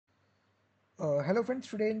Hello friends,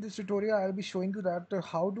 today in this tutorial I'll be showing you that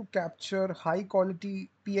how to capture high quality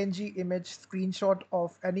PNG image screenshot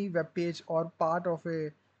of any web page or part of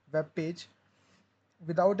a web page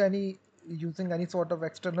without any using any sort of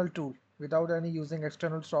external tool, without any using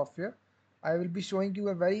external software. I will be showing you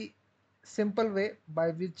a very simple way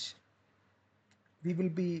by which we will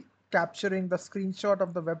be capturing the screenshot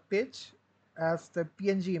of the web page as the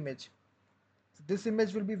PNG image. So this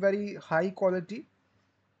image will be very high quality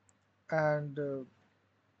and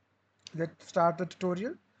let's start the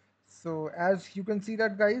tutorial. So as you can see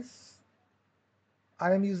that guys,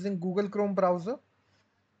 I am using Google Chrome browser.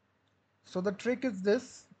 So the trick is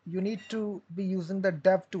this: you need to be using the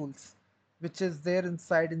dev tools which is there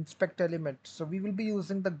inside inspect element. So we will be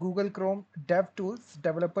using the Google Chrome dev tools,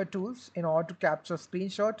 developer tools, in order to capture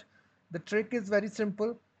screenshot. The trick is very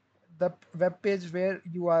simple. The web page where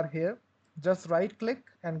you are here, just right click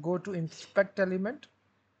and go to inspect element.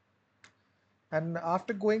 And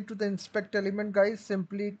after going to the inspect element guys,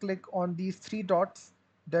 simply click on these three dots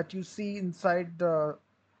that you see inside the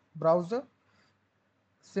browser.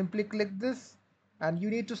 Simply click this and you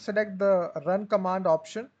need to select the run command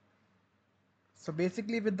option. So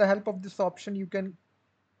basically with the help of this option you can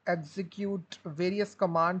execute various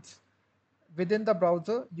commands within the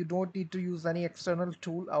browser. You don't need to use any external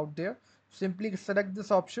tool out there. Simply select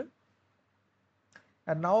this option.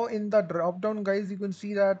 And now in the drop down guys, you can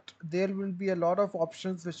see that there will be a lot of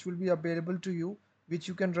options which will be available to you, which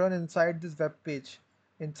you can run inside this web page,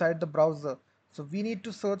 inside the browser. So we need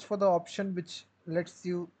to search for the option which lets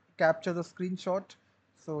you capture the screenshot.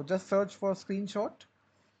 So just search for screenshot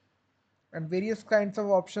and various kinds of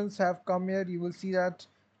options have come here. You will see that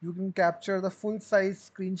you can capture the full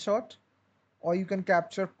size screenshot or you can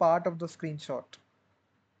capture part of the screenshot.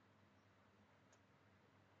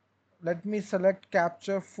 Let me select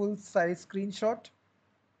capture full size screenshot.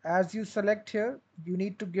 As you select here, you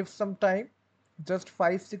need to give some time, just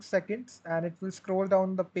 5-6 seconds, and it will scroll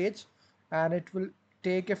down the page and it will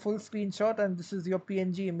take a full screenshot, and this is your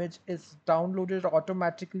PNG image is downloaded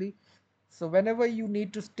automatically. So whenever you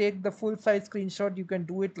need to take the full size screenshot, you can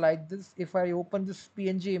do it like this. If I open this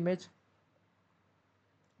PNG image,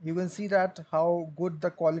 you can see that how good the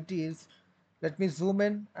quality is. Let me zoom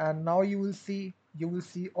in and now you will see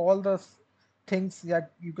all the things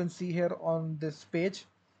that you can see here on this page.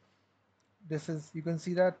 This is, you can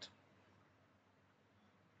see that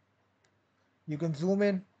you can zoom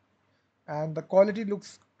in and the quality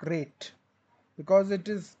looks great because it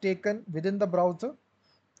is taken within the browser,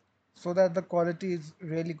 so that the quality is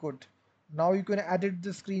really good. Now you can edit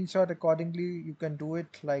the screenshot accordingly. You can do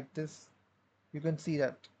it like this. You can see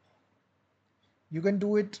that you can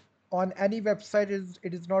do it on any website.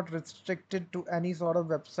 It is not restricted to any sort of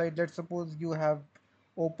website. Let's suppose you have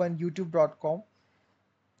opened youtube.com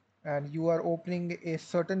and you are opening a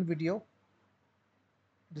certain video.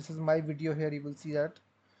 This is my video here, you will see that.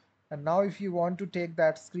 And now if you want to take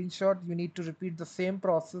that screenshot, you need to repeat the same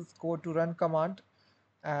process. Go to run command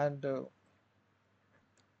and you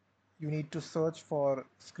need to search for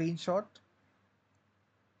screenshot,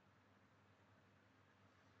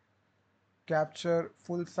 capture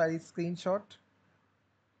full size screenshot.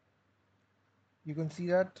 You can see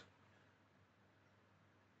that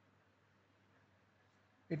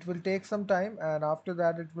it will take some time and after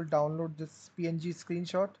that it will download this PNG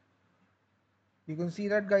screenshot. You can see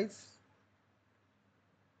that guys,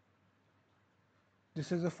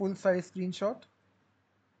 this is a full size screenshot.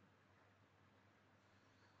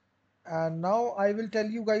 And now I will tell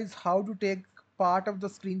you guys how to take part of the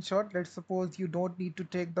screenshot. Let's suppose you don't need to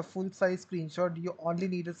take the full size screenshot, you only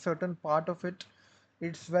need a certain part of it.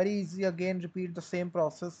 It's very easy. Again, repeat the same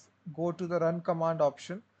process. Go to the run command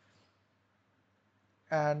option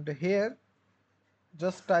and here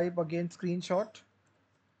just type again screenshot,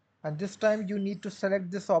 and this time you need to select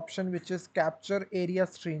this option which is capture area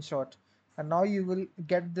screenshot. And now you will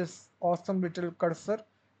get this awesome little cursor.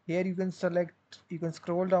 Here you can select, you can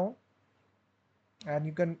scroll down and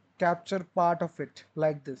you can capture part of it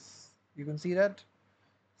like this. You can see that.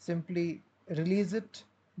 Simply release it.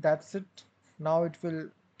 That's it. Now it will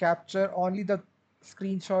capture only the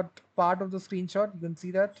screenshot, part of the screenshot. You can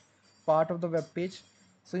see that part of the web page.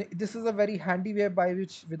 So this is a very handy way by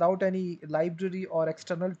which without any library or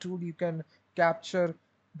external tool you can capture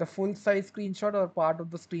the full size screenshot or part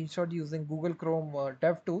of the screenshot using Google Chrome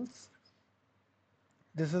dev tools.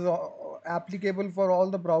 This is applicable for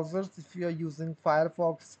all the browsers. If you are using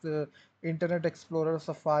Firefox, Internet Explorer,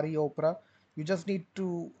 Safari, Opera, you just need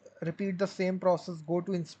to repeat the same process. Go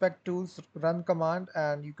to inspect tools, run command,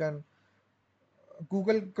 and you can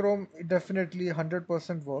Google Chrome definitely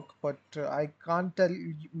 100% work, but I can't tell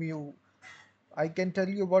you I can tell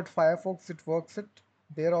you about Firefox, it works it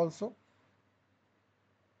there also.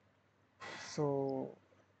 So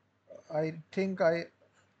I think I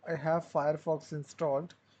have Firefox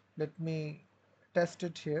installed. Let me test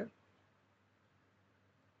it here.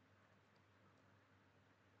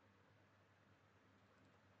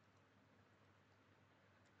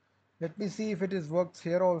 Let me see if it is works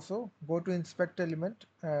here also. Go to inspect element,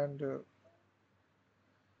 and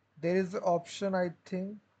there is an option I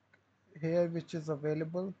think here which is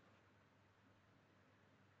available.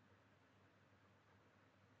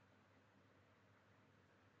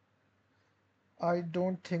 I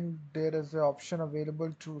don't think there is an option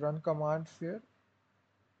available to run commands here.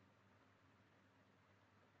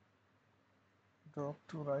 Drop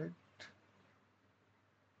to right.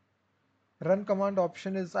 Run command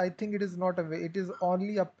option is, I think it is not it is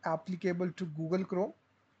only applicable to Google Chrome.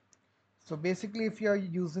 So basically, if you are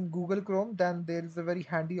using Google Chrome, then there is a very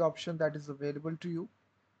handy option that is available to you.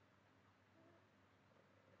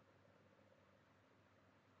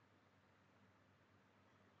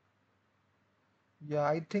 Yeah,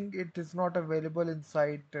 I think it is not available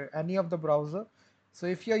inside any of the browser. So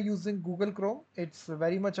if you are using Google Chrome, it's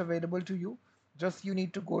very much available to you. Just you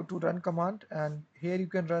need to go to run command, and here you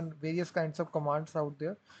can run various kinds of commands out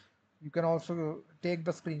there. You can also take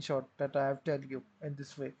the screenshot that I have tell you in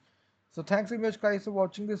this way. So thanks very much guys for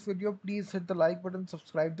watching this video. Please hit the like button,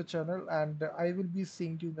 subscribe the channel, and I will be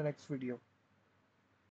seeing you in the next video.